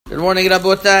Good morning,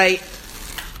 Rabotai.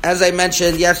 As I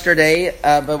mentioned yesterday,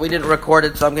 but we didn't record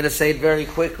it, so I'm going to say it very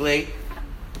quickly.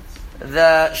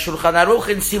 The Shulchan Aruch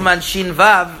in Siman Shin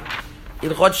Vav,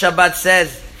 Ilchot Shabbat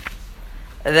says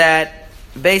that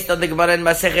based on the Gemara in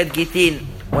Masechet Gitin,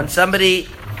 when somebody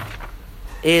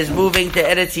is moving to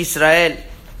Eretz Yisrael,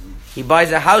 he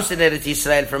buys a house in Eretz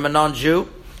Yisrael from a non-Jew,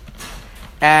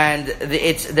 and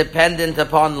it's dependent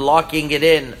upon locking it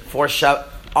in for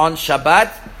on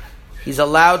Shabbat. He's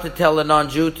allowed to tell a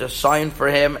non-Jew to sign for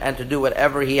him and to do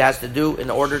whatever he has to do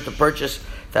in order to purchase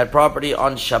that property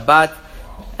on Shabbat.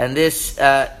 And this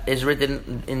is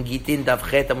written in Gitin Daf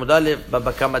Chet Amud Aleph,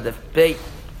 Baba Kama Daf Pei.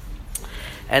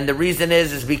 And the reason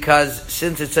is because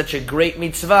since it's such a great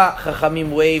mitzvah,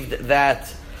 Chachamim waived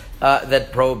that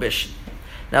prohibition.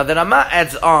 Now the Rama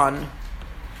adds on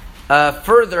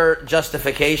further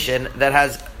justification that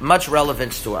has much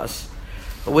relevance to us,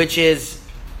 which is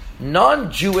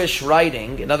non-Jewish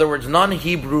writing, in other words,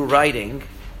 non-Hebrew writing,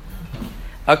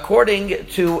 according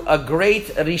to a great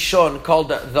Rishon called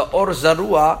the Or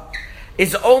Zarua,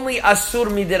 is only Asur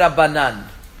Midirabanan.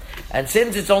 And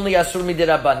since it's only Asur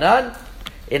Midirabanan,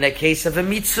 in a case of a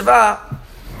mitzvah,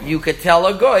 you could tell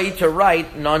a goy to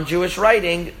write non-Jewish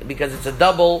writing because it's a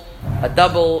double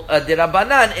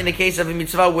dirabanan. In a case of a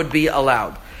mitzvah, would be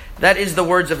allowed. That is the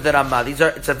words of the Rama.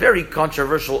 It's a very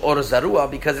controversial Or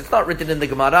Zarua because it's not written in the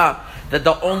Gemara that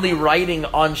the only writing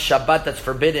on Shabbat that's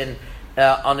forbidden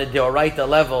on a Deoraita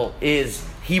level is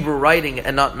Hebrew writing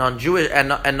and not non-Jewish and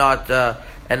not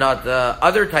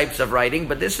other types of writing.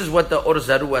 But this is what the Or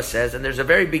Zarua says, and there's a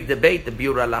very big debate, the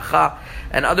Biur Halacha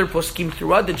and other poskim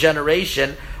throughout the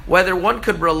generation, whether one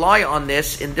could rely on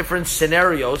this in different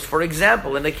scenarios. For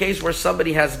example, in a case where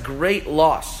somebody has great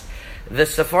loss. The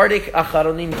Sephardic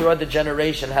Acharonim throughout the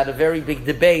generation had a very big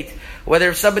debate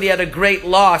whether if somebody had a great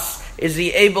loss, is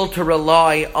he able to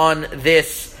rely on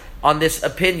this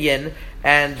opinion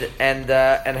and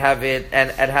have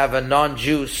a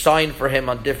non-Jew sign for him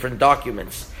on different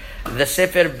documents. The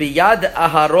Sefer Biyad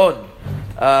Aharon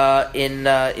in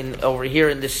over here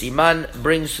in the Siman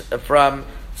brings from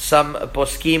some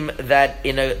poskim that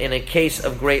in a case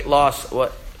of great loss,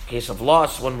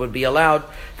 one would be allowed.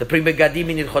 The Pri Megadim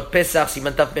in Ilchot Pesach,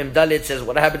 Siman Taf Mem Dalet says,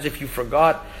 what happens if you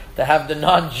forgot to have the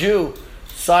non-Jew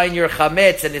sign your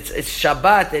chametz and it's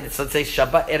Shabbat, and it's, let's say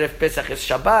Shabbat, Erev Pesach is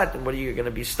Shabbat, and what are you going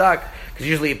to be stuck? Because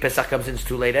usually Pesach comes in, it's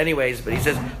too late anyways, but he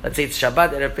says, let's say it's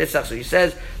Shabbat, Erev Pesach, so he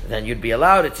says, then you'd be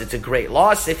allowed. It's a great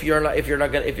loss it's not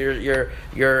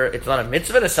a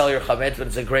mitzvah to sell your chametz, but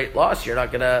it's a great loss. You're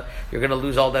going to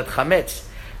lose all that chametz.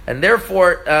 And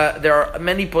therefore, there are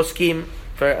many poskim.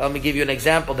 Let me give you an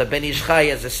example. The Ben Ish Chai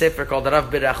has a sefer called Rav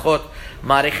Berachot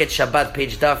Ma'arechet Shabbat,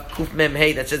 page Daf Kuf Mem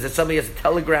Hey, that says that somebody has a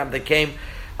telegram that came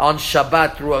on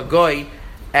Shabbat through a goy,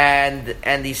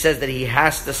 and he says that he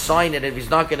has to sign it. If he's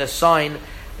not going to sign,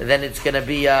 then it's going to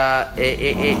be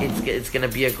it's going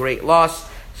to be a great loss.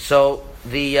 So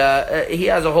he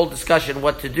has a whole discussion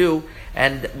what to do,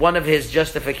 and one of his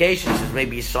justifications is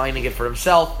maybe he's signing it for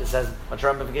himself. This has much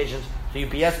ramifications to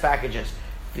UPS packages.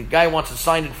 The guy wants to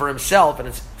sign it for himself, and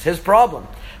it's his problem.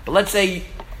 But let's say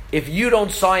if you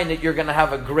don't sign it, you're going to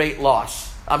have a great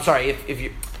loss. I'm sorry, if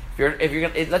you're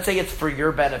going, let's say it's for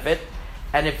your benefit,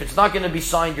 and if it's not going to be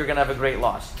signed, you're going to have a great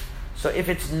loss. So if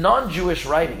it's non-Jewish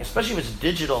writing, especially if it's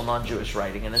digital non-Jewish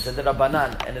writing, and it's a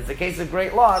Dirabanan, and it's a case of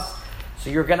great loss, so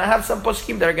you're going to have some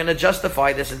poskim that are going to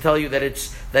justify this and tell you that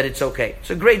it's okay.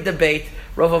 It's a great debate.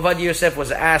 Rav Avad Yosef was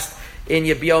asked in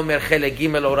Yebiyah Omer Chelek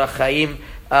Gimel Orach Chaim,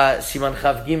 Siman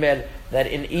Chav Gimel, that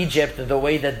in Egypt, the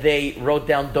way that they wrote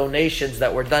down donations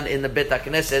that were done in the Beit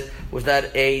HaKnesset was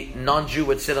that a non-Jew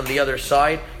would sit on the other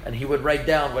side and he would write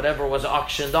down whatever was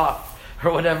auctioned off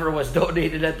or whatever was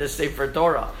donated at the Sefer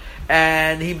Torah.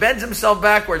 And he bends himself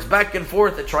backwards, back and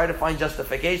forth to try to find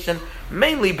justification,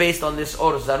 mainly based on this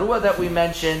Or Zarua that we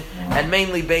mentioned, and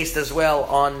mainly based as well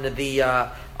on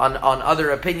the on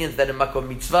other opinions that in Makom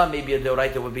Mitzvah, maybe a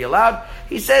Deoraita would be allowed.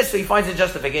 He says, so he finds a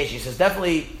justification. He says,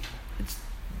 definitely,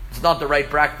 it's not the right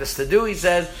practice to do, he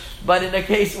says, but in a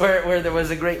case where there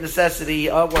was a great necessity,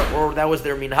 or that was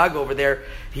their minhag over there,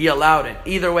 he allowed it.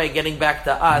 Either way, getting back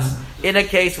to us, in a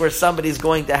case where somebody's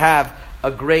going to have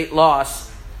a great loss,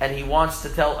 and he wants to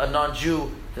tell a non-Jew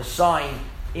to sign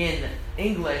in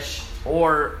English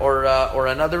or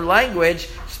another language,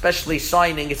 especially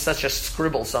signing, it's such a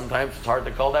scribble sometimes, it's hard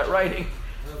to call that writing,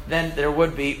 then there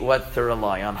would be what to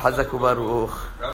rely on. Hazaku Baruch.